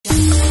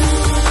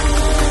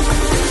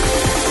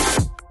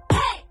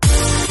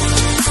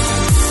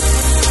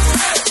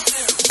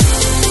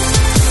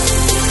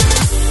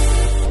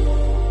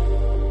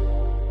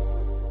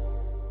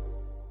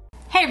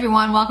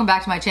everyone, welcome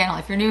back to my channel.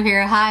 If you're new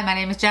here, hi, my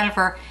name is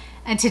Jennifer,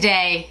 and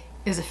today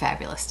is a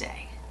fabulous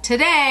day.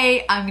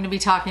 Today, I'm going to be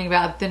talking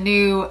about the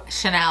new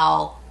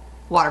Chanel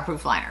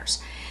waterproof liners.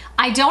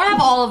 I don't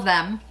have all of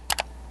them.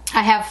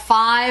 I have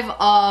 5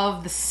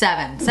 of the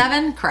 7.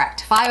 7?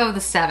 Correct. 5 of the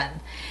 7.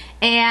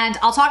 And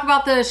I'll talk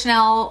about the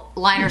Chanel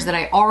liners that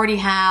I already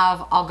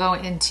have. I'll go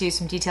into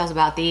some details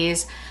about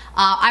these.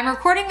 I'm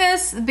recording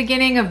this the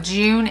beginning of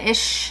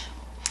June-ish.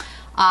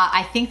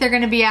 I think they're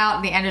going to be out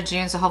at the end of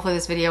June, so hopefully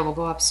this video will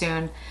go up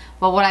soon.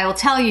 But what I will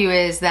tell you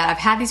is that I've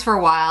had these for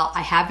a while.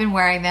 I have been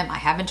wearing them. I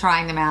have been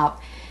trying them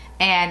out.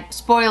 And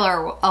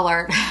spoiler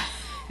alert,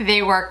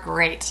 they work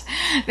great.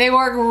 They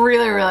work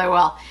really, really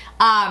well.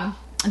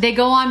 They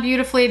go on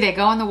beautifully. They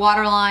go in the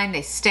waterline.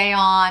 They stay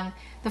on.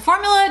 The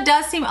formula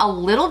does seem a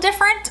little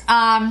different,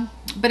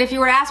 but if you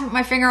were to ask me to put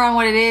my finger on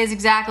what it is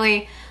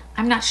exactly,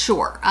 I'm not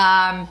sure.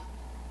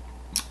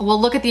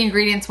 We'll look at the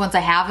ingredients once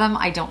I have them.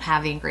 I don't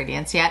have the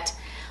ingredients yet.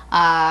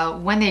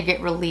 When they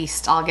get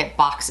released, I'll get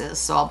boxes,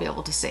 so I'll be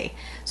able to see.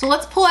 So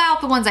let's pull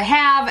out the ones I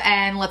have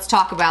and let's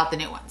talk about the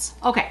new ones.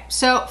 Okay,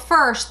 so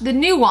first, the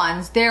new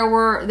ones, there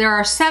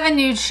are 7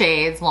 nude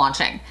shades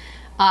launching.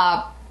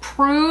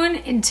 Prune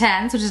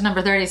Intense, which is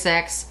number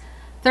 36,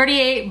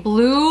 38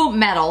 Blue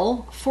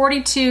Metal,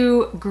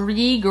 42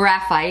 Gris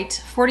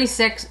Graphite,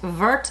 46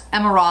 Vert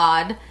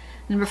Emerald,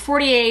 number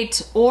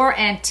 48 Or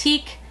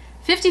Antique,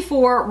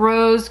 54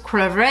 Rose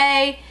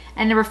Crevé,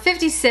 and number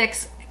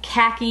 56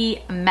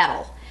 Khaki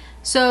Metal.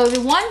 So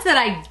the ones that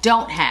I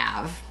don't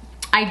have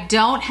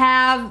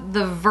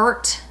the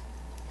Vert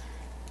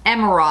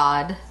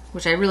Emerald,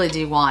 which I really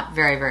do want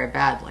very, very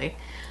badly.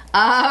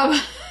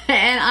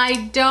 And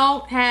I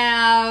don't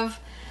have,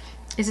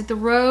 is it the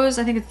Rose?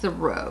 I think it's the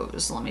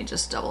Rose. Let me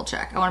just double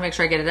check. I want to make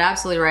sure I get it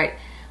absolutely right.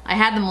 I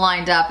had them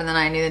lined up and then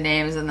I knew the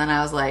names and then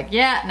I was like,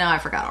 yeah, no, I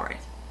forgot already.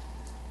 Is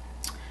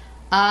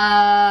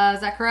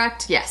that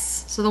correct?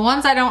 Yes. So the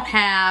ones I don't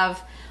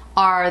have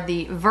are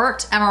the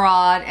Vert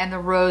Emerald and the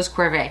Rose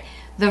Crevé.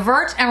 The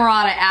Vert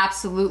Emerald I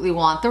absolutely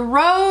want. The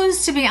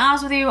Rose, to be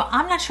honest with you,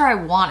 I'm not sure I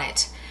want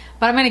it,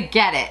 but I'm going to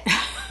get it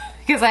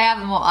because I have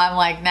them. I'm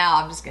like, now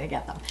I'm just going to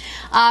get them.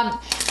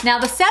 Now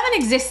the 7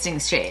 existing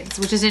shades,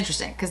 which is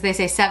interesting because they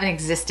say 7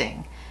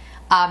 existing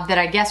that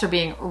I guess are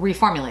being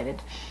reformulated.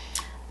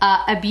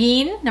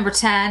 Abine, number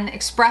 10,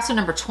 Espresso,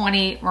 number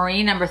 20,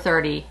 Marine, number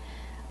 30,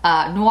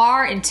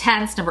 Noir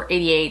Intense, number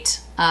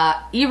 88,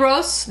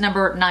 Eros,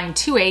 number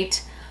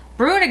 928,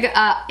 Brune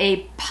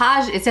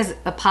Apage, it says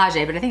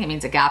Apage, but I think it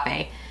means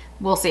agape.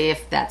 We'll see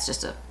if that's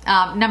just a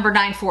number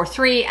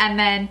 943, and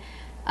then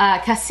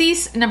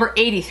Cassis, number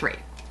 83.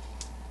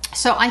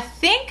 So I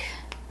think,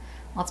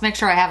 let's make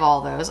sure I have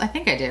all those. I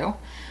think I do.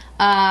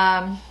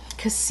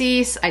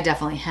 Cassis, I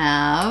definitely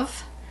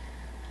have.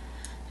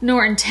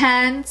 Noir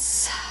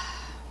Intense,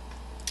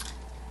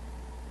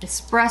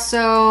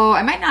 Espresso,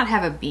 I might not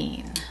have a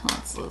bean.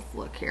 Let's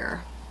look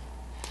here.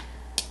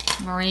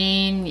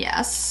 Marine,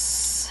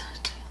 yes.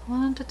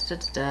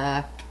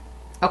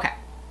 Okay.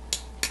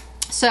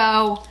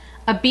 So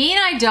a bean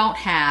I don't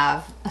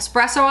have,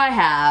 espresso I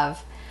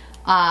have,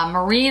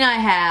 marine I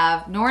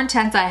have, Noir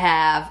Intense I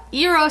have,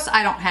 Eros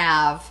I don't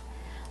have,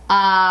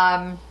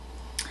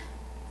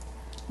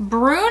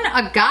 Brune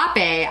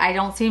Agape I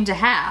don't seem to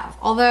have,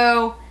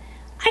 although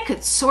I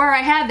could swear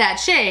I had that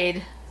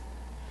shade,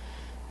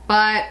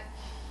 but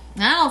I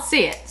don't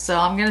see it, so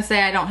I'm gonna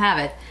say I don't have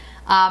it.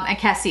 And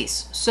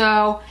Cassis.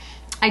 So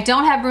I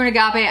don't have Brune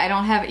Agape, I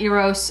don't have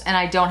Eros, and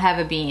I don't have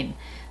a bean.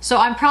 So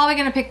I'm probably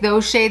gonna pick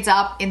those shades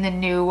up in the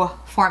new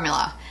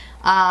formula.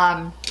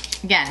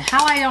 Again,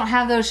 how I don't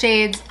have those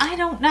shades, I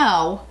don't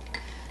know.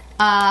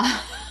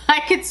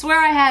 I could swear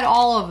I had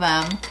all of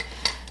them,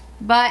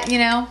 but you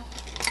know,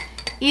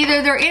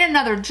 either they're in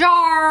another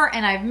jar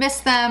and I've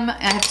missed them,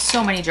 and I have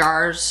so many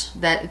jars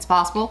that it's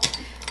possible,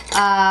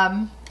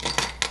 or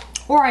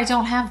I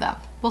don't have them.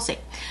 We'll see.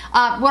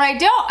 What I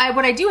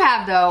do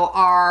have though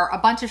are a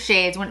bunch of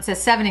shades. When it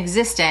says 7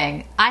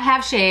 existing, I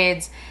have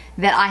shades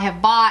that I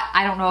have bought.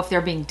 I don't know if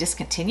they're being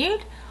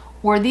discontinued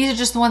or these are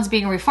just the ones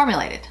being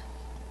reformulated.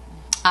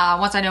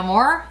 Once I know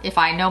more, if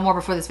I know more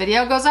before this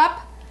video goes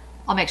up,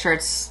 I'll make sure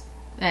it's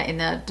in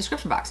the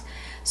description box.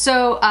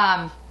 So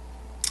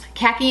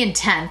Khaki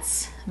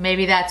Intense,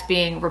 maybe that's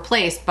being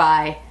replaced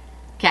by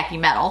Khaki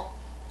Metal.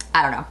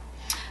 I don't know.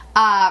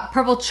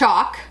 Purple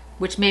Chalk,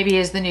 which maybe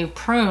is the new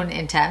Prune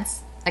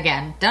Intense.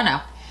 Again, don't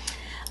know.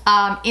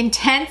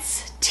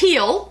 Intense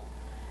Teal.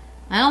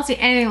 I don't see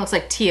anything that looks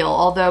like teal,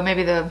 although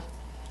maybe the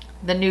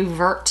new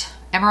Vert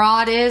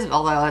Emerald is,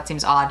 although that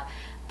seems odd,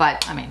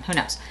 but I mean, who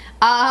knows.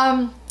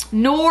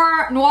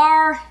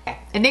 Noir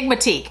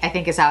Enigmatique, I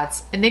think is how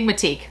it's,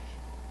 Enigmatique.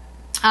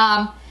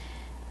 I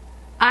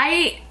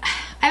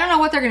don't know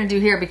what they're gonna do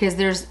here because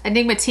there's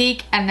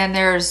Enigmatique and then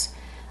there's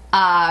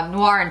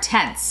Noir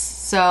Intense.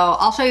 So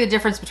I'll show you the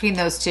difference between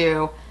those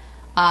two.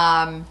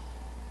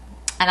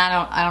 And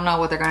I don't know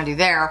what they're gonna do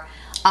there.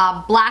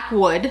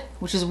 Blackwood,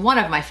 which is one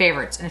of my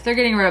favorites. And if they're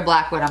getting rid of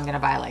Blackwood, I'm gonna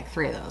buy like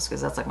 3 of those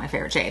because that's like my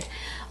favorite shade.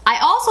 I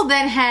also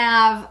then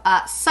have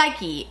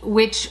Psyche,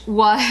 which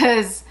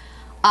was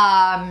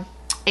a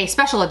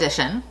special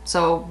edition.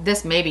 So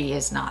this maybe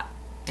is not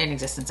in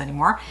existence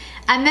anymore.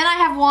 And then I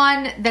have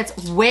one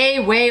that's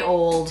way, way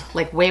old,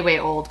 like way, way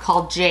old,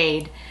 called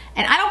Jade.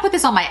 And I don't put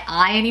this on my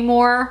eye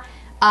anymore,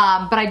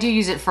 but I do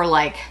use it for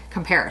like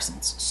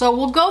comparisons. So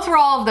we'll go through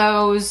all of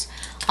those.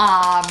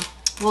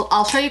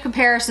 I'll show you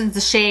comparisons,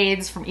 the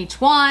shades from each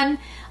one.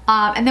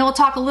 And then we'll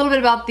talk a little bit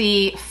about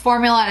the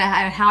formula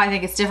and how I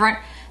think it's different.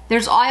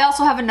 I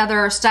also have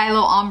another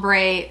Stylo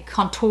Ombre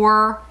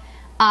Contour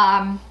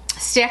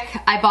stick.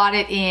 I bought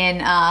it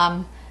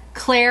in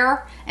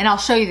Claire, and I'll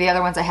show you the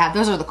other ones I have.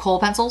 Those are the kohl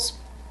pencils.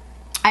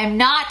 I'm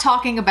not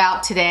talking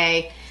about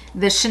today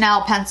the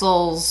Chanel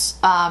pencils,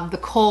 the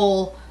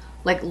kohl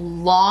like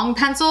long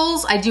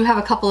pencils. I do have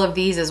a couple of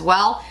these as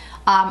well.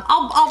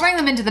 I'll bring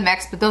them into the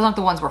mix, but those aren't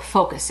the ones we're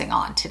focusing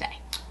on today.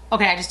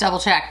 Okay, I just double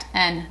checked,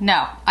 and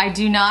no, I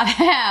do not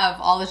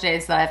have all the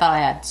shades that I thought I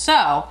had. So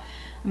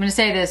I'm gonna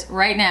say this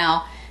right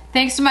now.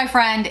 Thanks to my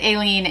friend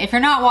Aileen. If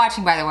you're not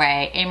watching, by the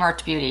way,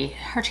 Amert Beauty,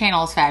 her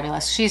channel is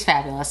fabulous. She's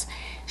fabulous.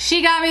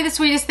 She got me the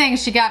sweetest thing.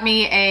 She got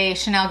me a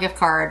Chanel gift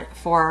card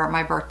for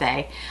my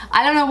birthday.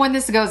 I don't know when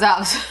this goes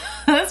out.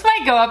 This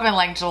might go up in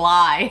like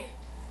July.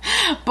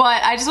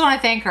 But I just want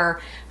to thank her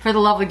for the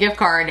lovely gift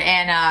card.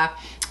 And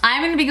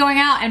I'm going to be going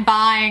out and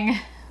buying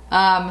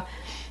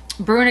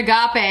Brune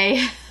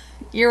Agape,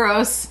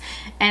 Eros,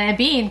 and a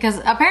bean, because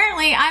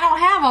apparently I don't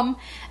have them.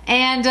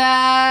 And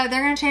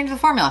they're going to change the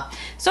formula.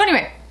 So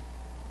anyway,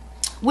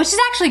 which is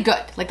actually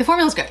good. Like, the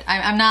formula's good.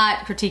 I'm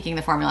not critiquing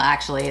the formula,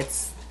 actually.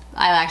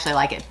 I actually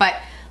like it. But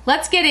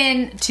let's get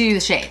into the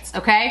shades,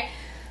 okay?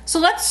 So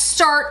let's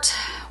start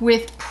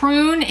with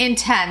Prune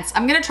Intense.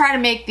 I'm gonna try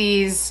to make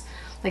these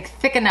like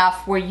thick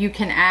enough where you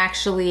can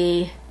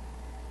actually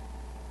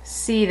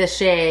see the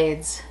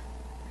shades.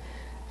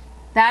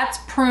 That's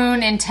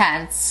Prune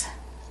Intense.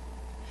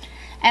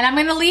 And I'm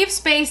gonna leave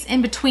space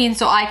in between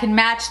so I can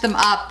match them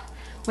up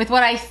with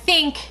what I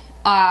think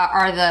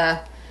are the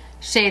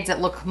shades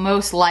that look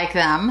most like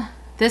them.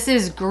 This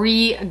is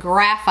Gris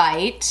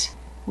Graphite,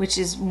 which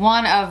is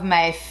one of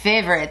my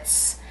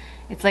favorites.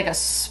 It's like a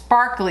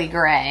sparkly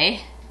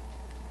gray.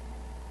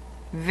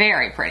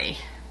 Very pretty.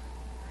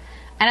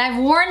 And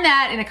I've worn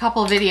that in a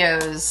couple of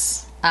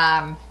videos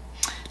that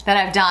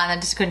I've done. I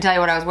just couldn't tell you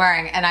what I was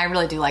wearing, and I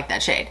really do like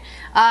that shade.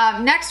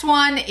 Next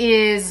one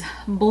is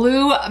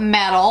Blue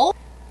Metal.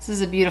 This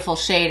is a beautiful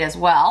shade as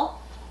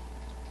well.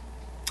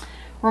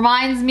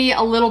 Reminds me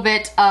a little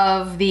bit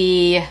of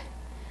the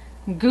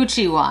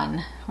Gucci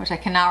one, which I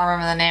cannot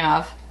remember the name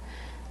of,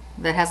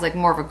 that has like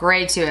more of a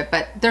gray to it,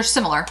 but they're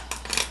similar.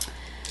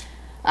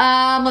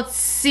 Let's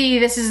see,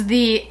 this is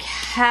the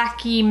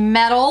Khaki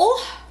Metal.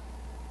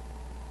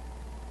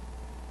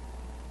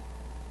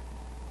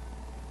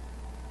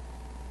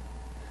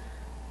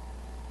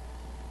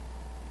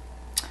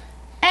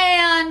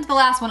 And the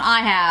last one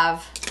I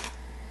have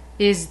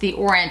is the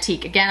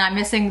Aurantique. Again, I'm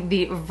missing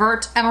the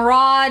Vert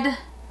Emeraude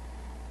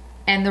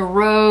and the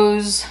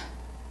Rose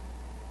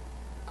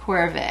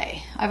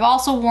Cuerve. I've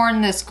also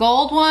worn this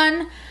gold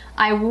one.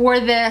 I wore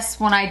this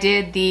when I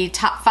did the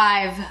top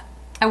 5.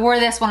 I wore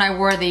this when I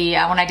wore the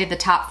when I did the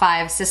top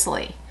 5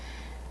 Sicily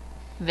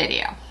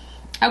video.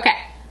 Okay.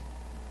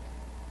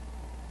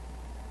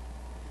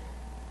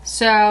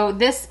 So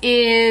this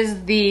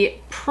is the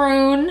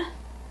Prune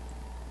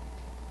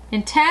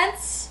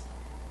Intense.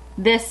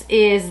 This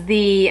is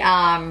the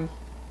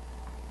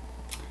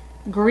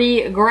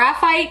Gris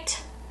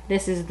Graphite.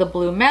 This is the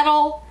Blue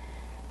Metal.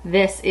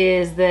 This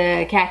is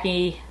the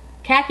Khaki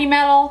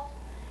Metal.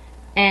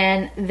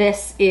 And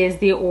this is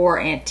the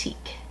Aurantique.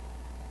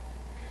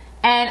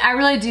 And I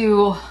really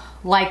do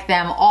like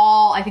them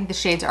all. I think the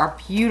shades are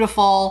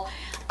beautiful.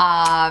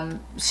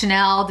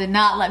 Chanel did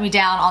not let me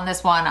down on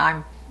this one.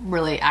 I'm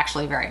really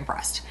actually very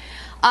impressed.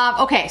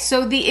 Okay,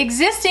 so the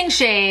existing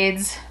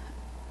shades,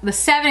 the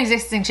 7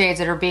 existing shades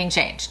that are being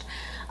changed.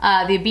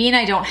 The Bean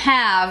I don't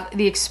have.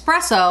 The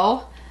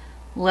Espresso,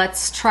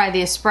 let's try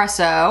the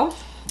Espresso.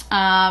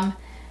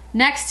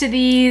 Next to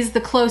these,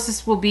 the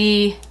closest will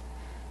be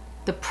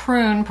the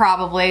Prune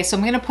probably. So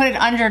I'm gonna put it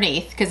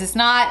underneath because it's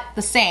not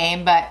the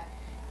same, but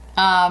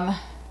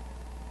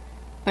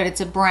it's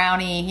a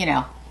brownie, you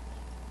know,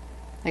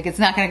 like it's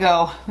not gonna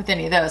go with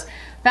any of those.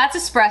 That's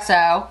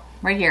Espresso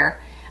right here.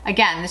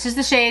 Again, this is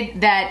the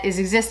shade that is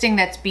existing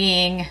that's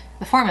being,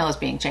 the formula is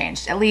being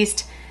changed. At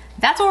least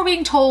that's what we're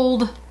being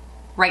told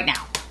right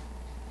now.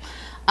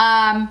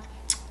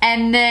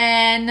 And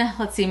then,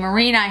 let's see,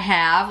 Marine I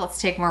have. Let's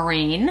take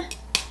Marine.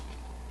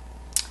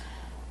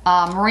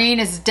 Marine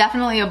is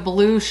definitely a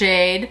blue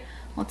shade.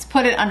 Let's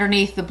put it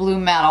underneath the Blue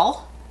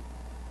Metal.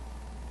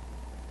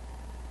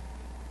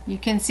 You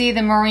can see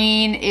the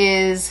Marine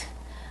is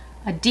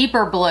a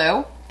deeper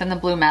blue than the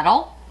Blue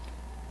Metal.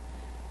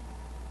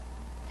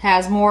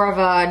 Has more of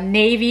a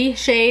navy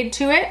shade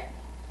to it.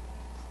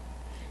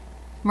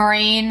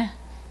 Marine,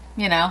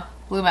 you know,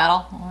 Blue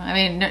Metal, I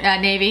mean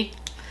navy.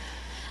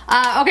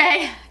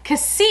 Okay,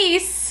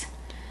 Cassis.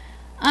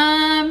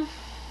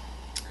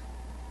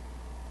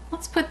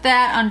 Let's put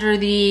that under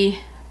the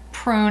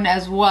Prune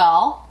as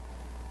well.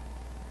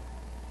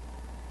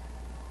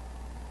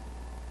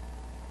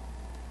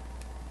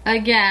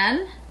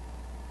 again,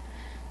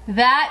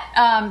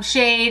 that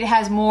shade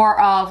has more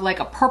of like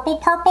a purple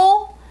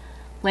purple.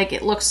 Like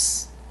it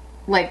looks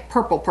like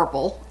purple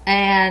purple.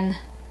 And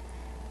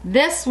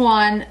this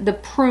one, the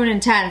Prune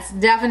Intense,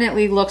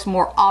 definitely looks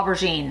more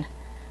aubergine.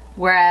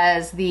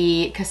 Whereas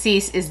the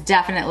Cassis is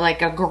definitely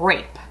like a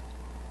grape.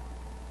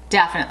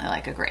 Definitely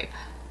like a grape.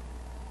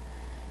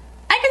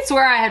 I could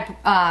swear I had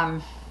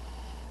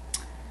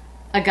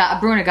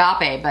Brune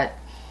Agape, but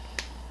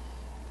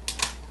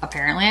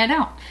apparently I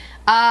don't.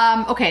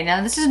 Okay,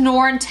 now this is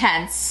Noir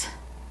Intense.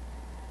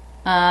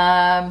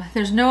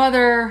 There's no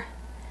other...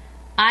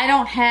 I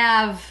don't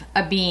have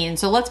a bean,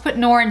 so let's put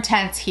Noir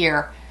Intense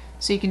here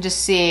so you can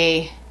just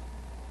see.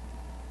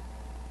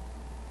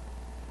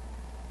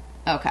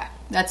 Okay,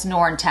 that's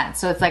Noir Intense,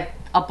 so it's like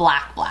a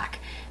black.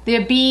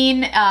 The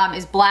bean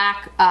is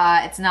black.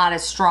 It's not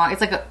as strong.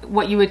 It's like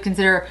what you would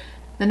consider,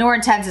 the Noir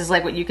Intense is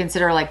like what you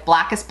consider like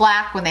blackest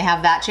black when they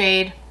have that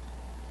shade.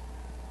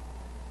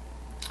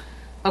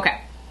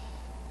 Okay.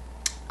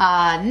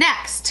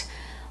 Next,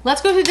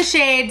 let's go through the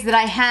shades that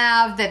I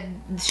have that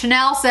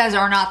Chanel says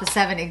are not the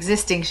 7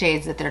 existing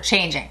shades that they're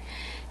changing.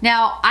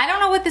 Now, I don't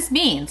know what this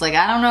means. Like,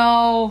 I don't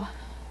know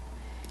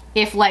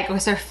if, like,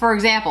 so for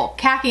example,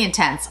 Khaki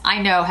Intense,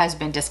 I know has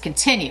been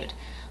discontinued.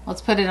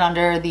 Let's put it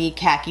under the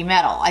Khaki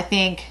Metal. I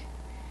think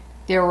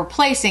they're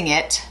replacing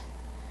it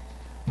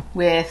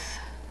with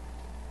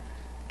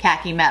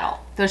Khaki Metal.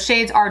 Those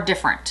shades are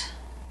different.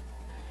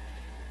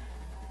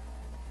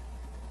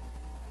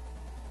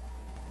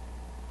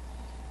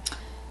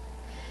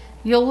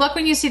 You'll look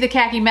when you see the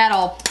Khaki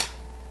Metal,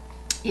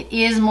 it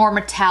is more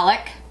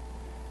metallic,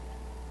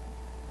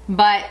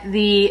 but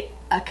the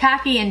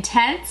Khaki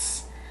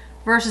Intense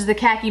versus the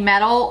Khaki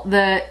Metal,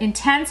 the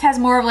Intense has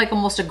more of like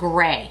almost a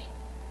gray.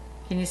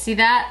 Can you see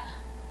that?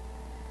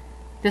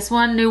 This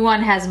one, new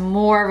one, has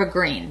more of a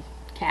green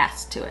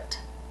cast to it.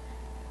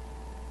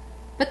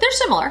 But they're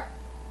similar,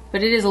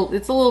 but it's a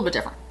little bit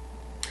different.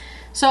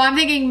 So I'm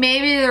thinking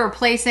maybe they're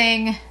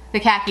replacing the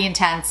Khaki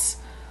Intense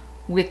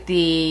with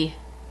the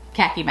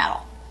Khaki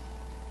Metal.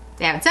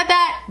 They haven't said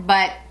that,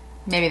 but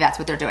maybe that's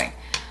what they're doing.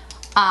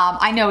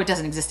 I know it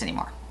doesn't exist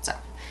anymore. So,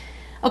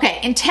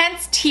 okay,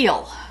 Intense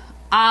Teal.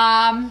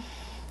 I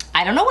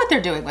don't know what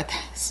they're doing with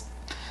this,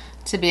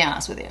 to be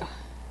honest with you.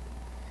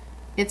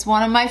 It's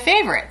one of my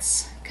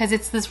favorites because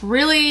it's this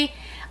really,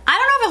 I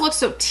don't know if it looks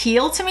so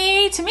teal to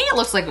me. To me, it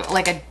looks like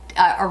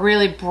a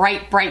really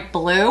bright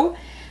blue.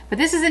 But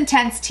this is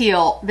Intense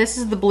Teal. This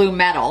is the Blue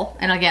Metal,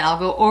 and again, I'll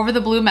go over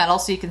the Blue Metal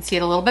so you can see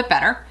it a little bit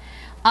better.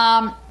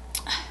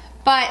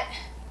 But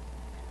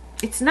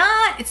it's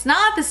not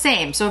the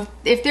same. So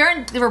if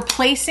they're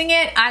replacing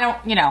it, I don't,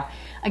 you know,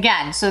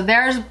 again, so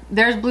there's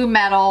Blue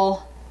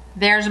Metal,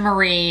 there's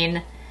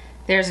Marine,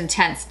 there's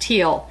Intense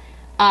Teal.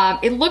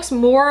 It looks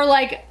more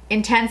like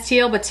Intense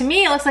Teal, but to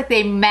me it looks like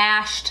they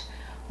mashed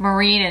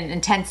Marine and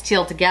Intense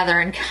Teal together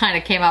and kind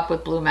of came up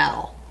with Blue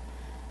Metal.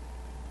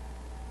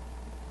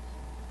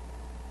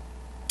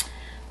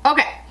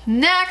 Okay,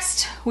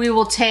 next we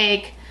will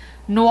take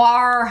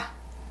Noir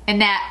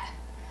Enigmatique,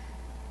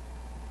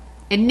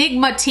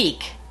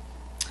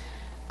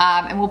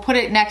 and we'll put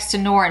it next to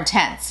Noir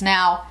Intense.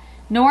 Now,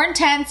 Noir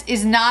Intense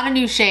is not a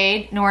new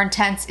shade. Noir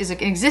Intense is an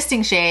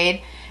existing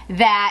shade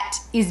that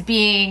is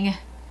being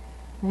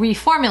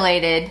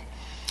reformulated.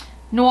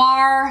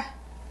 Noir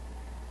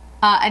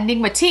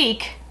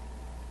Enigmatique,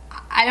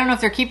 I don't know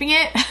if they're keeping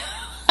it.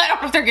 I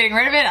don't know if they're getting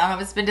rid of it. I don't know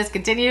if it's been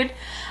discontinued.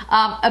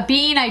 A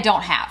bean I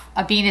don't have.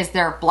 A bean is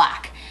their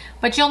black.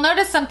 But you'll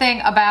notice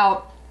something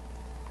about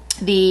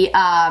the,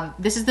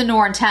 this is the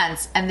Noir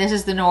Intense and this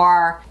is the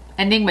Noir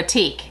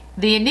Enigmatique.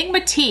 The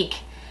Enigmatique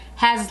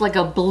has like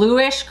a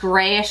bluish,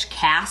 grayish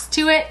cast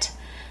to it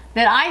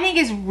that I think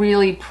is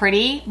really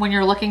pretty when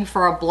you're looking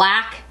for a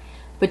black,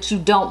 but you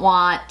don't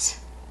want,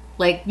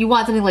 like, you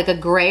want something like a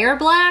grayer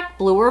black,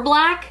 bluer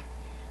black.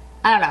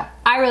 I don't know.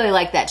 I really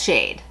like that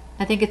shade.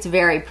 I think it's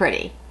very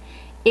pretty.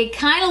 It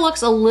kind of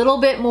looks a little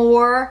bit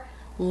more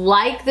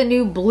like the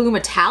new Blue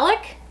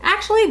Metallic,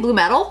 actually, Blue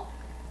Metal.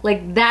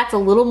 Like, that's a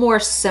little more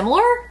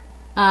similar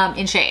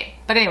in shade.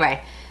 But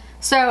anyway,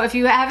 so if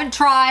you haven't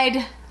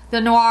tried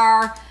the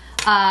Noir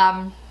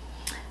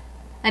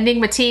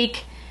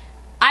Enigmatique,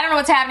 I don't know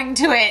what's happening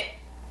to it.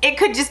 It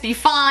could just be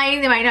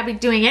fine. They might not be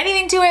doing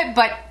anything to it,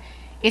 but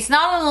it's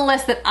not on the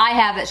list that I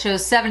have that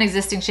shows 7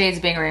 existing shades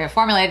being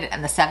reformulated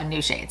and the 7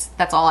 new shades.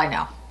 That's all I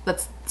know.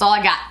 That's all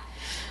I got.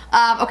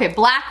 Okay,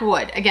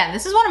 Blackwood. Again,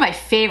 this is one of my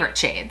favorite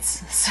shades.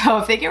 So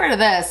if they get rid of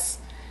this,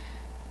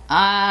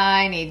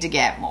 I need to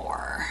get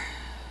more.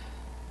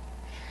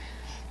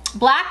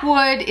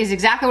 Blackwood is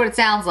exactly what it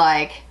sounds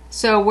like.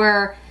 So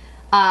where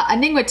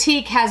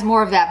Enigmatique has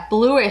more of that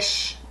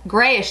bluish,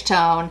 grayish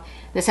tone,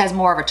 this has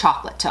more of a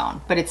chocolate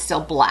tone, but it's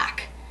still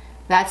black.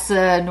 That's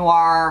the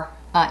Noir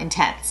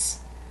Intense.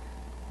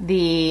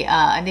 The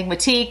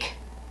Enigmatique,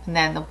 and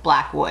then the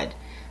Blackwood.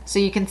 So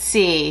you can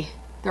see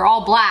they're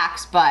all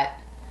blacks, but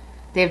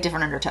they have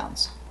different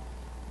undertones.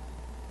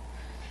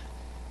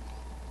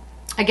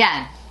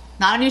 Again,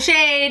 not a new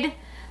shade,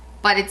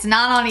 but it's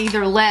not on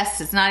either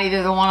list. It's not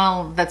either the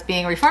one that's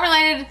being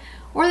reformulated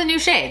or the new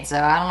shade, so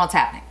I don't know what's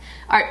happening.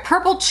 All right,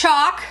 Purple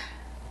Chalk.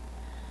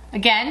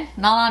 Again,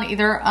 not on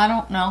either. I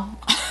don't know.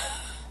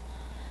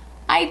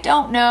 I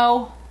don't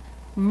know.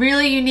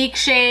 Really unique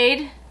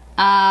shade.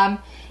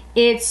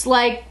 It's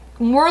like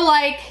more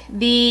like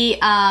the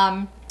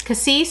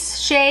Cassis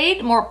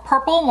shade, more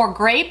purple, more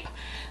grape,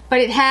 but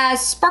it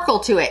has sparkle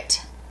to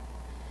it.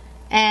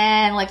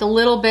 And like a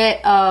little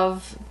bit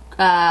of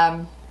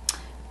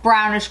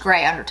brownish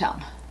gray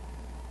undertone.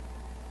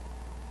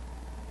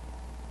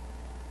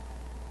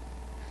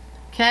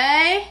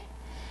 Okay,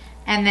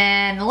 and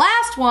then the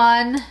last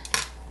one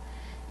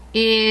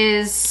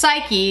is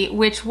Psyche,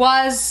 which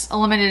was a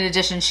limited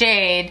edition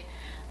shade.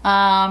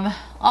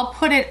 I'll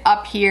put it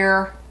up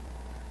here.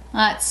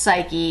 That's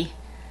Psyche.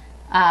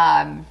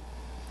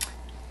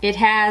 It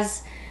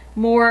has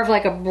more of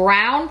like a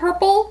brown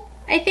purple,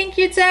 I think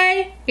you'd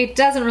say. It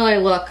doesn't really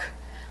look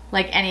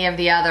like any of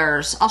the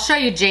others. I'll show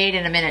you Jade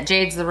in a minute.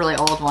 Jade's the really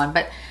old one,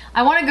 but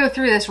I want to go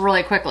through this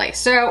really quickly.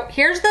 So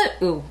here's the,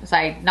 ooh, as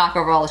I knock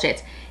over all the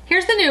shades.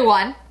 Here's the new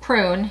one,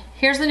 Prune.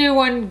 Here's the new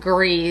one,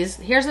 Grise.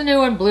 Here's the new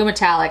one, Blue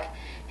Metallic.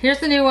 Here's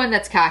the new one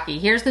that's Khaki.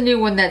 Here's the new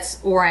one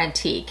that's Or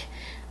Antique.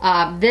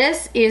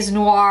 This is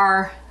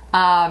Noir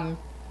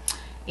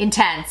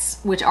Intense,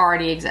 which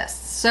already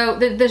exists. So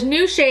the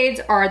new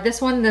shades are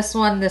this one, this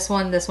one, this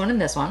one, this one,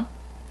 and this one.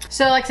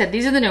 So like I said,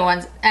 these are the new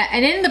ones.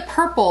 And in the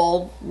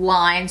purple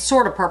line,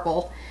 sort of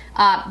purple,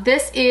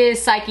 this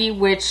is Psyche,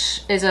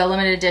 which is a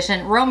limited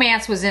edition.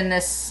 Romance was in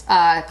this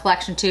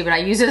collection too, but I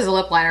use it as a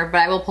lip liner,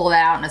 but I will pull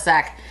that out in a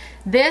sec.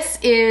 This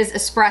is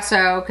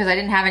Espresso, because I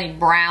didn't have any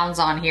browns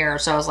on here,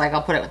 so I was like,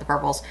 I'll put it with the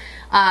purples.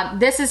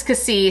 This is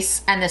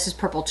Cassis, and this is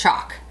Purple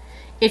Chalk.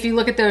 If you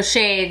look at those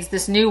shades,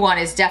 this new one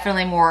is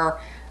definitely more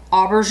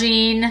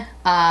aubergine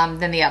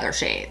than the other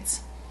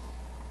shades.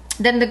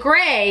 Then the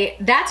gray,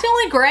 that's the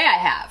only gray I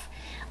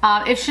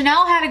have. If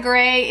Chanel had a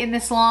gray in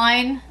this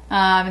line,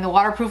 in the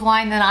waterproof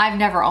line, then I've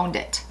never owned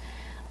it.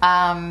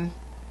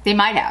 They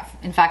might have.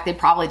 In fact, they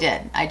probably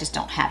did. I just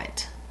don't have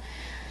it.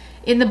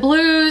 In the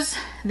blues,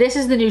 this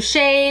is the new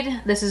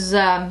shade. This is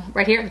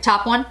right here, the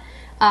top one.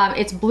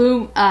 It's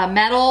Blue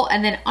Metal,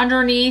 and then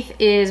underneath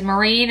is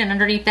Marine, and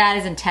underneath that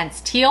is Intense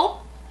Teal.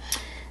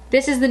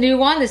 This is the new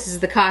one. This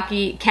is the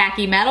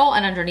Khaki Metal,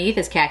 and underneath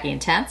is Khaki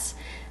Intense.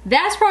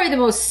 That's probably the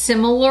most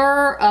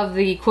similar of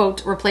the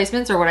quote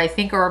replacements, or what I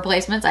think are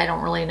replacements. I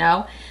don't really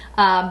know.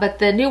 But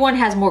the new one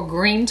has more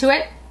green to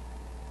it.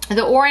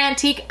 The Or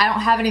Antique, I don't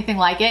have anything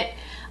like it.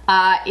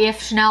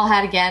 If Chanel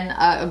had, again,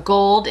 a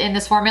gold in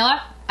this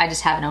formula, I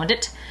just haven't owned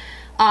it.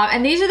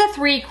 And these are the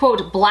three,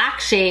 quote, black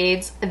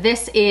shades.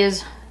 This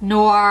is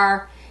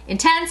Noir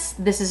Intense.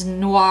 This is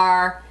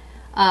Noir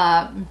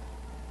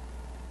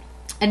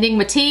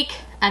Enigmatique.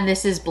 And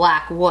this is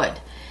Black Wood.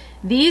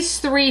 These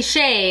three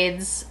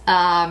shades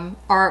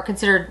are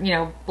considered, you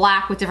know,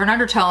 black with different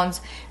undertones.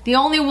 The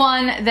only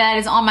one that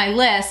is on my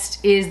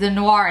list is the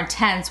Noir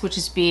Intense, which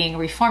is being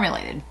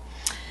reformulated.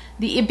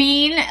 The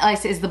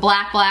Ebene is the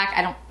black.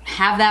 I don't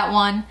have that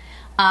one.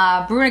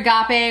 Brune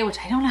Agape, which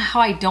I don't know how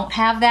I don't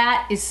have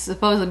that, is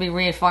supposed to be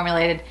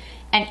reformulated.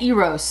 And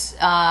Eros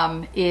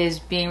is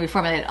being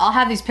reformulated. I'll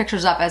have these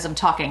pictures up as I'm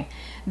talking.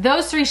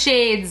 Those three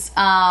shades,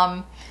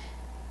 the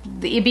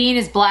Ebene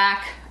is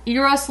black.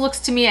 Eros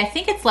looks to me, I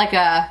think it's like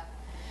a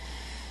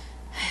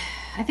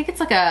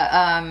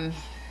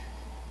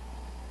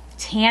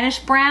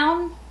tannish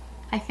brown,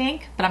 I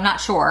think, but I'm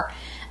not sure.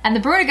 And the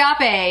Brune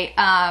Agape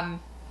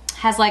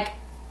has like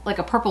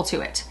a purple to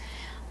it.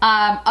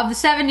 Of the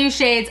 7 new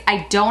shades,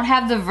 I don't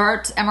have the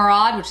Vert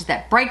Emerald, which is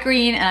that bright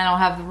green, and I don't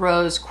have the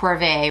Rose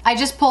Corvée. I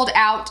just pulled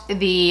out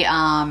the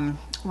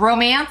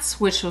Romance,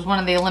 which was one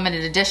of the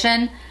limited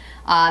edition.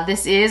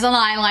 This is an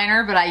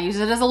eyeliner, but I use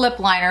it as a lip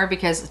liner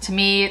because to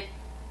me,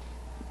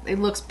 it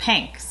looks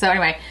pink. So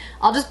anyway,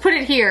 I'll just put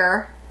it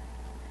here.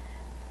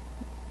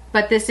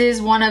 But this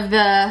is one of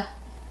the,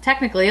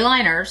 technically,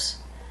 liners.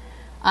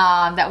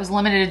 That was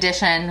limited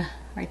edition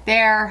right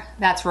there.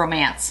 That's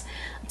Romance.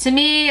 To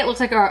me, it looks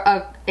like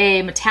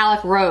a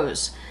metallic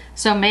rose.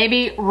 So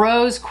maybe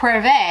Rose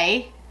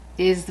Corvée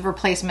is the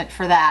replacement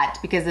for that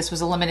because this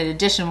was a limited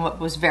edition, what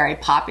was very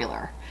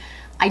popular.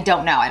 I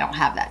don't know. I don't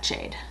have that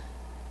shade.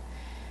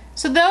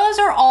 So those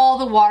are all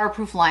the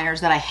waterproof liners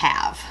that I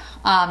have.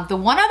 The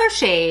one other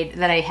shade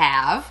that I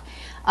have,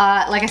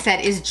 like I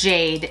said, is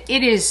Jade.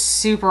 It is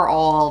super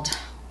old.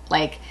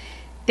 Like,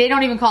 they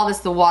don't even call this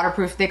the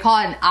waterproof. They call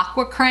it an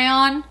aqua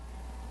crayon.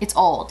 It's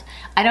old.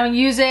 I don't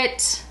use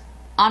it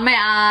on my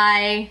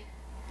eye,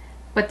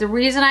 but the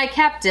reason I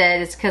kept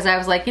it is because I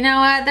was like, you know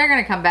what? They're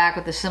going to come back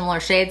with a similar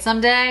shade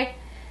someday,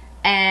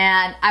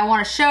 and I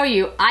want to show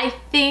you. I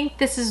think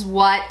this is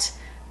what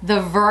the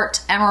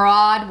Vert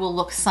Emerald will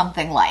look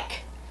something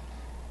like.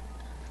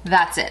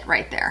 That's it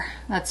right there.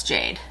 That's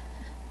Jade.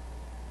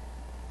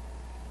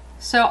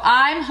 So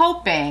I'm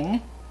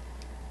hoping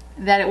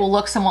that it will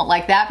look somewhat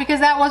like that because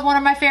that was one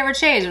of my favorite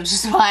shades, which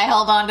is why I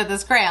held on to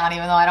this crayon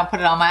even though I don't put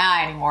it on my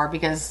eye anymore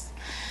because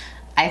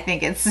I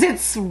think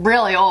it's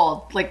really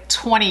old, like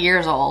 20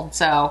 years old.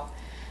 So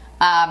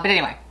But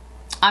anyway,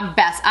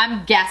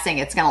 I'm guessing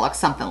it's gonna look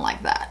something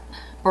like that,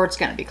 or it's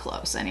gonna be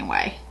close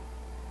anyway.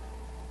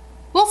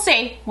 We'll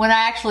see. When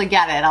I actually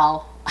get it,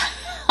 I'll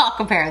I'll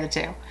compare the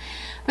two.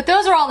 But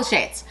those are all the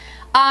shades.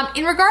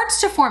 In regards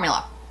to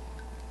formula,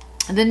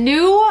 the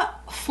new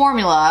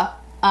formula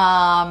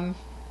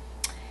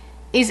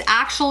is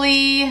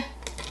actually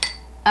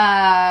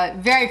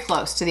very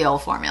close to the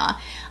old formula.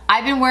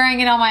 I've been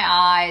wearing it on my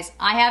eyes.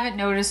 I haven't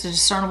noticed a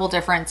discernible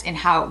difference in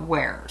how it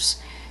wears.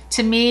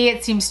 To me,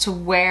 it seems to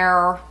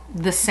wear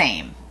the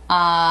same.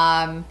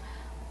 Long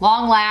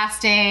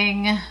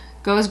lasting,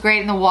 goes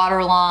great in the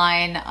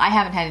waterline. I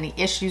haven't had any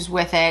issues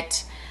with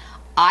it.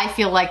 I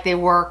feel like they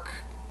work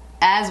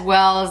as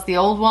well as the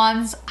old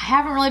ones. I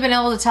haven't really been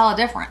able to tell a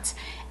difference.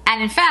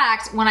 And in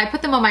fact, when I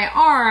put them on my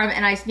arm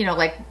and I,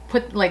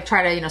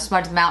 try to,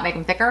 smudge them out, make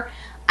them thicker,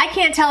 I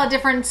can't tell a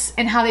difference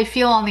in how they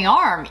feel on the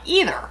arm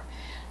either.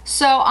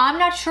 So I'm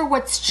not sure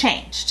what's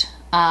changed,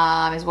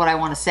 is what I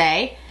want to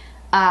say.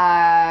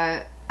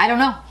 I don't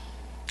know.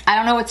 I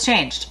don't know what's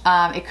changed.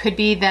 It could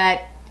be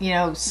that,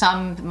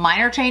 some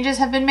minor changes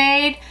have been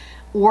made,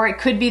 or it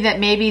could be that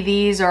maybe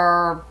these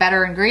are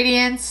better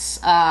ingredients.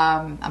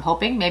 I'm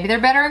hoping maybe they're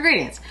better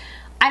ingredients.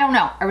 I don't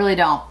know. I really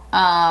don't.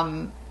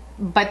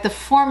 But the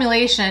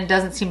formulation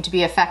doesn't seem to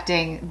be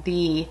affecting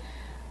the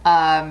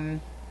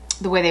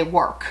way they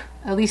work,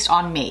 at least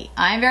on me.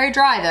 I'm very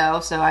dry though,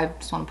 so I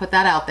just want to put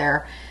that out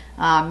there.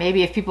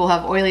 Maybe if people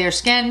have oilier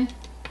skin,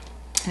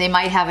 they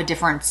might have a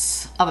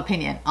difference of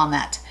opinion on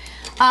that.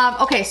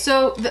 Okay,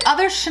 so the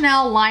other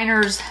Chanel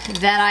liners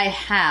that I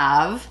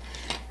have,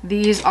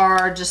 these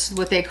are just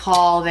what they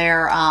call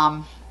their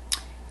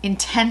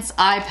intense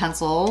eye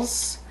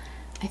pencils.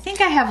 I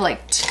think I have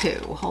like two.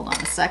 Hold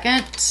on a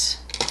second.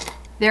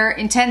 Their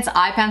intense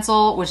eye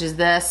pencil, which is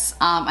this.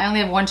 I only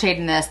have one shade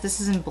in this. This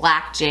is in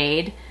Black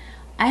Jade.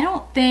 I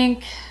don't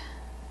think,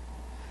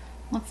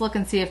 let's look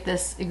and see if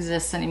this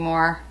exists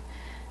anymore.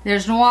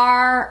 There's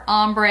Noir,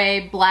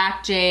 Ombre,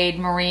 Black Jade,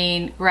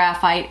 Marine,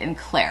 Graphite, and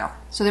Clair.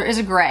 So there is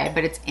a gray,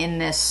 but it's in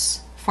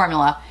this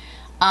formula.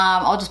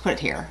 I'll just put it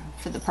here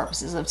for the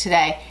purposes of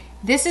today.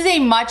 This is a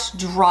much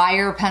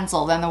drier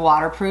pencil than the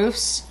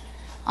waterproofs.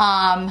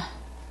 There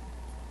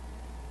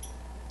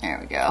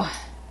we go.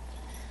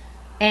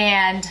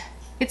 And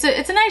it's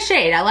a nice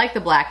shade. I like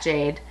the Black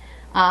Jade.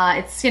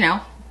 It's,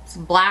 it's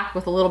black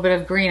with a little bit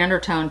of green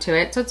undertone to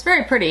it, so it's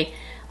very pretty.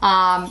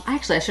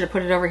 Actually, I should have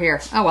put it over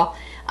here. Oh well.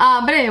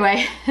 But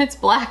anyway, it's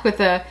black with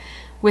a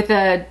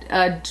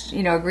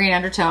green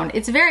undertone.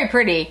 It's very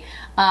pretty,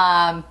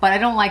 but I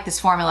don't like this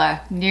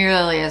formula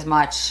nearly as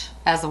much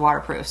as the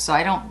waterproof, so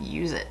I don't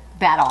use it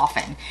that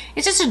often.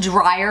 It's just a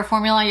drier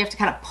formula. You have to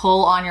kind of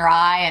pull on your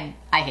eye, and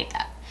I hate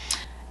that.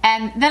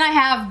 And then I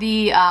have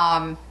the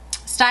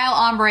Style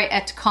Ombre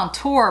et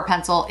Contour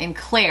pencil in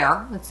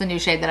Clair. That's the new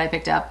shade that I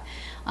picked up.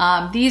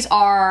 These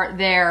are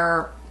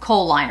their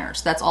kohl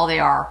liners. That's all they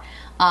are.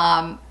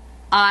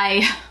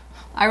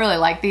 I really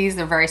like these.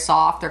 They're very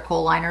soft. They're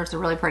kohl liners. They're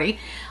really pretty.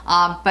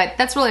 But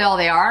that's really all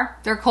they are.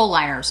 They're kohl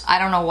liners. I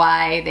don't know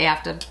why they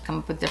have to come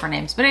up with different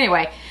names. But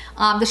anyway,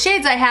 the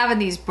shades I have in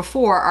these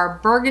before are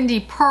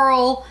Burgundy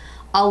Pearl,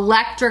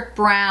 Electric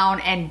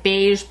Brown, and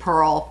Beige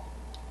Pearl.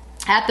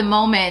 At the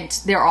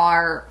moment, there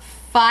are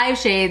 5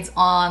 shades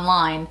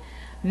online.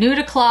 Nude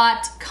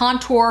Eclat,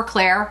 Contour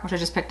Clair, which I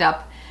just picked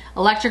up,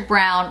 Electric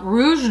Brown,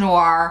 Rouge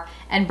Noir,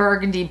 and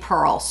Burgundy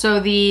Pearl. So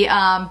the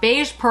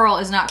Beige Pearl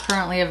is not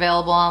currently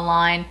available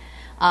online.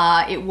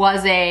 It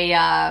was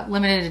a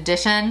limited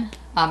edition.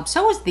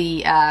 So was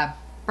the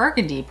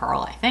Burgundy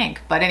Pearl, I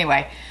think. But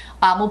anyway,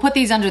 we'll put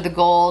these under the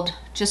gold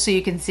just so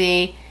you can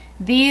see.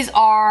 These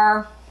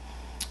are,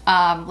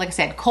 like I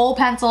said, kohl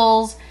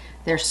pencils.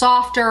 They're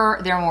softer,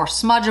 they're more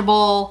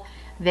smudgeable.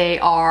 They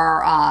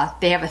are,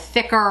 they have a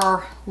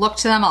thicker look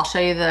to them. I'll show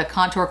you the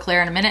Contour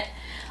Clair in a minute.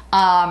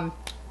 And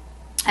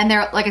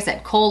they're, like I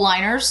said, kohl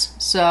liners,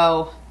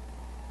 so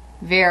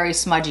very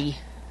smudgy,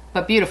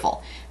 but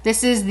beautiful.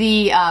 This is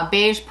the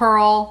Beige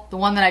Pearl. The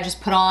one that I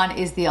just put on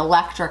is the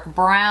Electric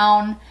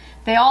Brown.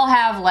 They all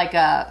have like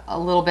a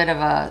little bit of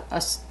a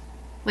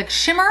like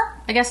shimmer,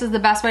 I guess is the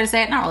best way to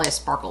say it. Not really a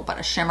sparkle, but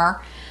a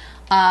shimmer.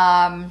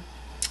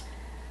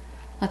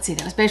 Let's see,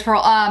 that was Beige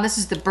Pearl. This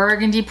is the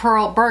Burgundy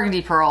Pearl.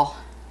 Burgundy Pearl,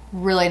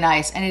 really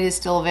nice, and it is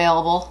still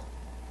available.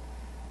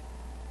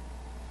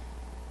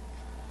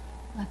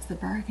 That's the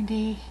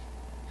Burgundy.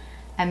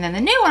 And then the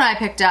new one I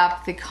picked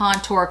up, the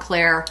Contour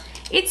Clair.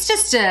 It's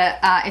just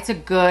it's a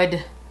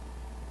good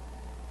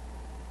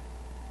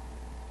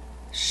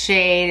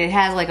shade. It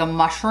has like a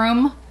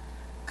mushroom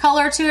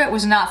color to it,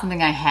 was not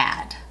something I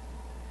had.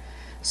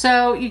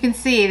 So you can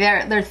see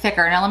they're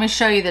thicker. Now let me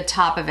show you the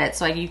top of it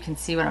so you can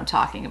see what I'm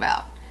talking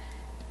about.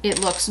 It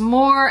looks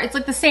more, it's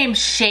like the same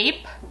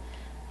shape,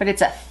 but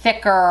it's a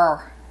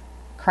thicker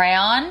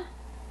crayon.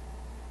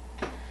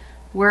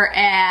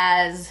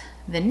 Whereas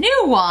the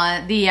new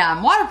one, the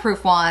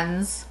waterproof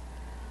ones,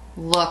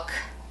 look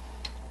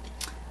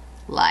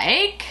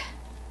like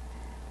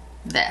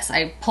this.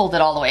 I pulled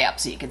it all the way up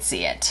so you can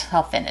see it,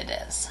 how thin it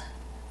is.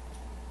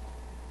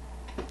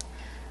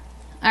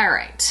 All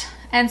right.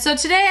 And so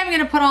today I'm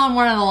gonna put on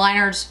one of the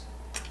liners,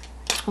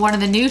 one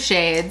of the new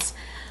shades.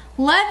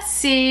 Let's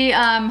see,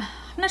 I'm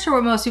not sure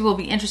what most people will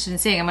be interested in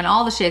seeing. I mean,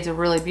 all the shades are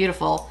really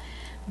beautiful,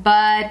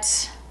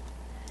 but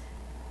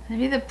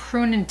maybe the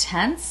Prune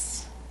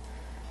Intense?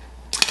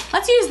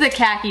 Let's use the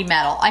Khaki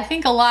Metal. I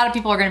think a lot of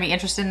people are gonna be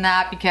interested in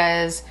that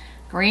because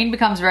green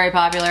becomes very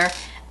popular,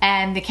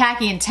 and the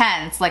Khaki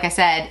Intense, like I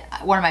said,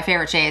 one of my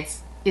favorite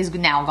shades, is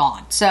now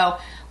gone. So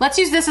let's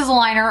use this as a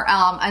liner,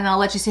 and I'll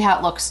let you see how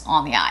it looks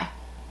on the eye.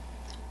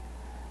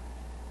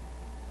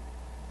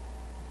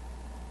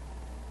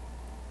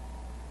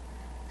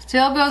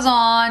 Still goes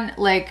on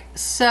like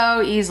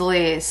so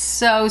easily,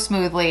 so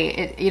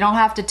smoothly. You don't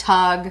have to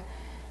tug.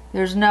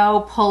 There's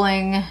no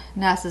pulling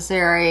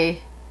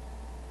necessary.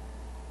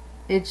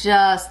 It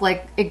just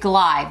like, it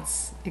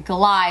glides. It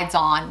glides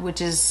on,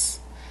 which is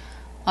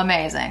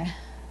amazing.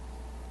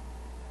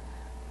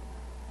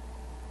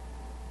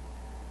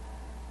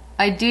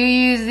 I do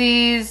use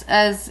these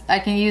I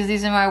can use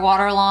these in my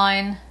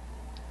waterline,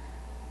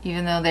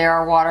 even though they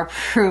are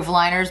waterproof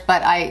liners,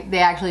 but they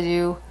actually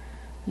do.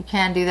 You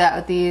can do that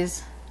with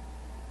these.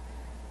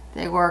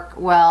 They work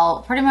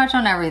well pretty much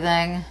on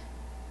everything.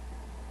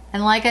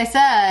 And like I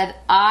said,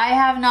 I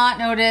have not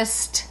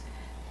noticed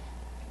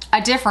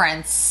a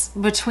difference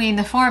between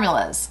the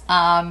formulas.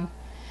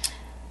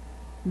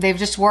 They've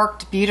just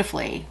worked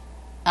beautifully.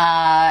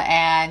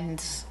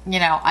 And you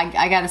know,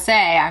 I gotta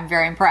say, I'm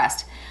very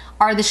impressed.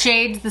 Are the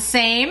shades the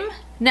same?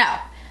 No.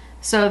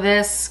 So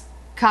this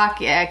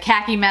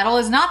Khaki Metal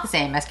is not the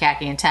same as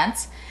Khaki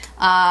Intense.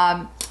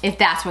 If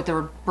that's what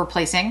they're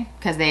replacing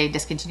because they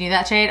discontinued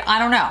that shade, I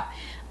don't know.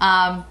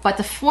 But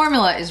the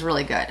formula is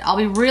really good. I'll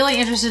be really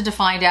interested to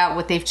find out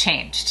what they've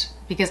changed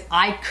because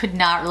I could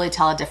not really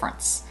tell a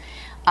difference.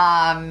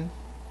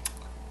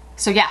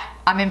 So yeah,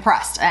 I'm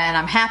impressed and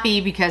I'm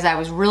happy because I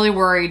was really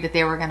worried that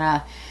they were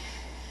gonna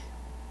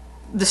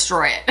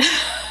destroy it.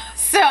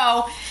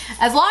 So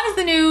as long as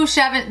the new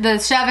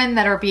Chevin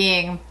that are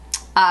being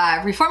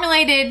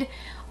reformulated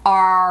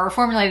are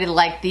formulated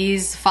like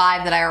these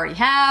 5 that I already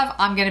have,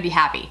 I'm gonna be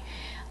happy.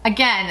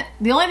 Again,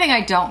 the only thing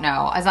I don't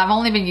know is I've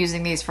only been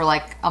using these for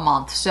like a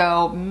month,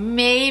 so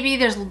maybe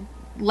there's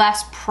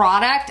less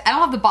product. I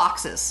don't have the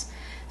boxes,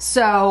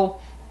 so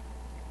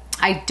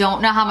I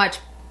don't know how much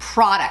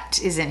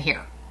product is in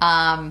here.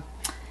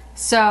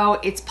 So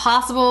it's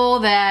possible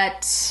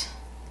that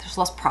there's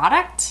less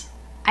product.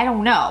 I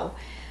don't know.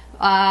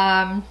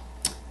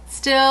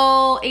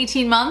 Still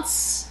 18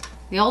 months.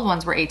 The old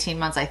ones were 18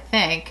 months, I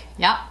think.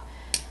 Yep.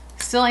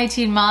 Still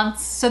 18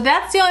 months. So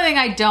that's the only thing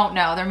I don't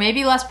know. There may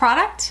be less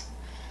product.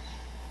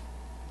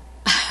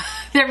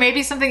 There may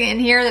be something in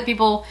here that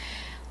people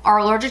are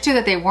allergic to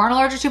that they weren't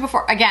allergic to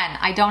before. Again,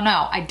 I don't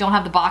know. I don't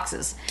have the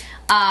boxes.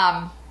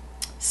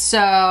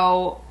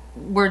 So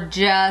we're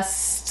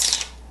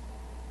just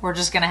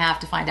gonna have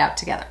to find out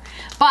together.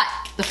 But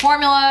the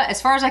formula, as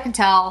far as I can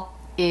tell,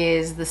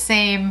 is the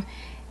same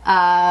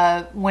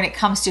when it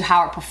comes to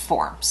how it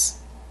performs.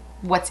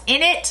 What's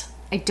in it,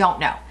 I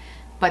don't know.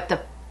 But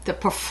the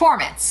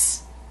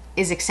performance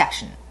is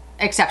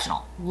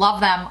exceptional. Love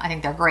them. I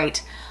think they're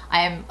great.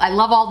 I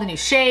love all the new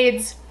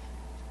shades.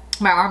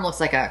 My arm looks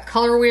like a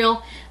color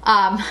wheel.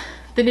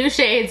 The new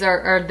shades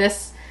are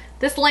this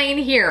lane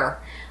here.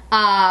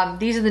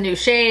 These are the new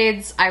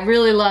shades. I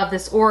really love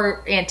this.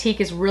 Or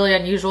Antique is really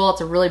unusual.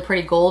 It's a really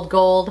pretty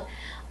gold.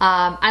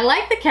 I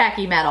like the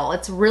Khaki Metal.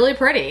 It's really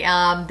pretty.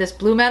 This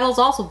Blue Metal is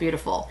also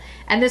beautiful.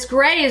 And this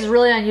gray is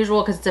really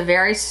unusual because it's a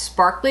very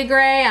sparkly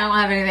gray. I don't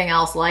have anything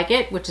else like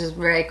it, which is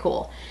very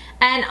cool.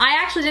 And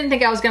I actually didn't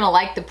think I was gonna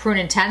like the Prune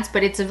Intense,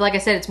 but it's, like I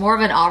said, it's more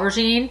of an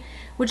aubergine,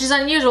 which is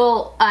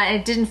unusual.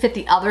 It didn't fit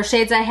the other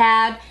shades I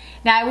had.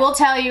 Now I will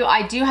tell you,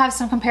 I do have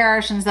some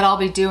comparisons that I'll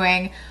be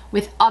doing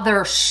with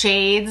other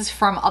shades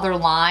from other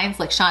lines,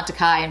 like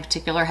Chantecaille in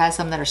particular has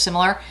some that are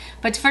similar.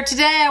 But for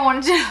today, I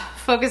wanted to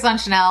focus on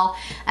Chanel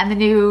and the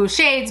new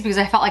shades because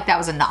I felt like that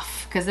was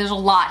enough, because there's a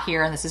lot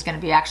here and this is gonna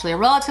be actually a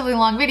relatively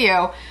long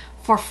video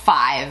for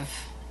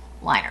 5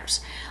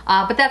 liners.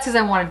 But that's because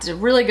I wanted to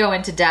really go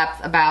into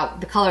depth about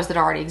the colors that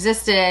already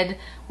existed,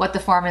 what the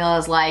formula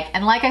is like.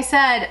 And like I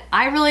said,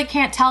 I really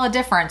can't tell a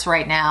difference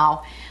right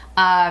now.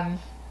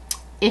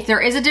 If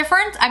there is a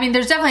difference, I mean,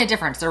 there's definitely a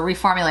difference. They're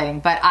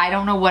reformulating, but I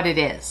don't know what it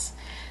is.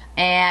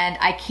 And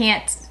I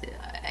can't,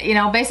 you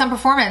know, based on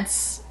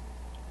performance,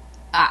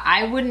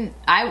 I wouldn't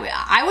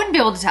be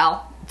able to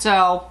tell.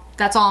 So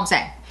that's all I'm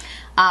saying.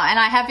 And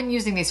I have been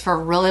using these for a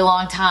really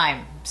long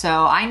time.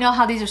 So I know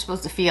how these are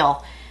supposed to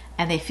feel,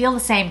 and they feel the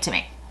same to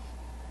me.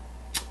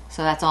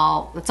 So that's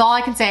all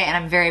I can say, and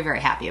I'm very, very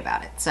happy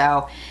about it.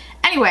 So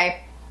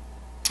anyway,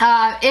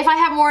 if I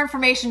have more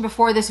information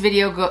before this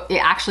video it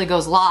actually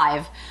goes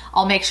live,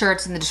 I'll make sure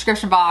it's in the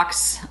description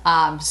box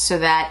so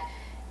that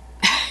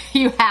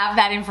you have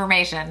that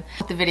information.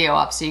 Put the video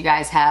up so you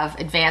guys have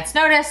advance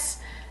notice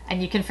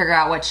and you can figure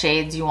out what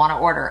shades you want to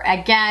order.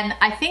 Again,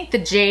 I think the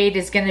Jade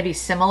is going to be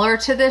similar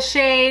to this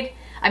shade.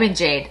 I mean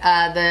Jade,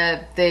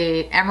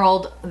 the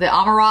Emerald, the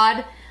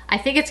Amarad. I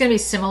think it's gonna be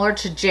similar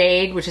to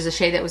Jade, which is a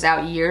shade that was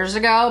out years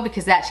ago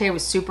because that shade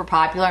was super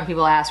popular and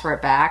people asked for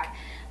it back,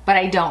 but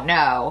I don't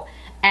know.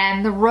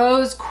 And the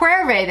Rose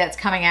Cuerve that's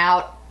coming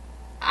out,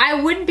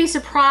 I wouldn't be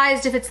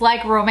surprised if it's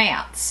like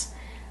Romance,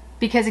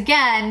 because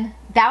again,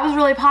 that was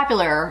really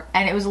popular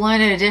and it was a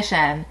limited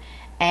edition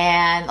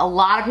and a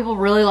lot of people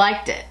really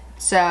liked it.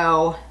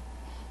 So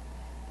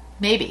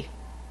maybe.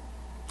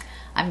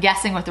 I'm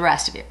guessing with the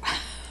rest of you.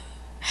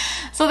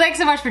 So thanks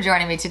so much for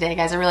joining me today,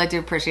 guys. I really do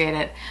appreciate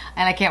it.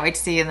 And I can't wait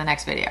to see you in the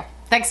next video.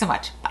 Thanks so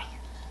much.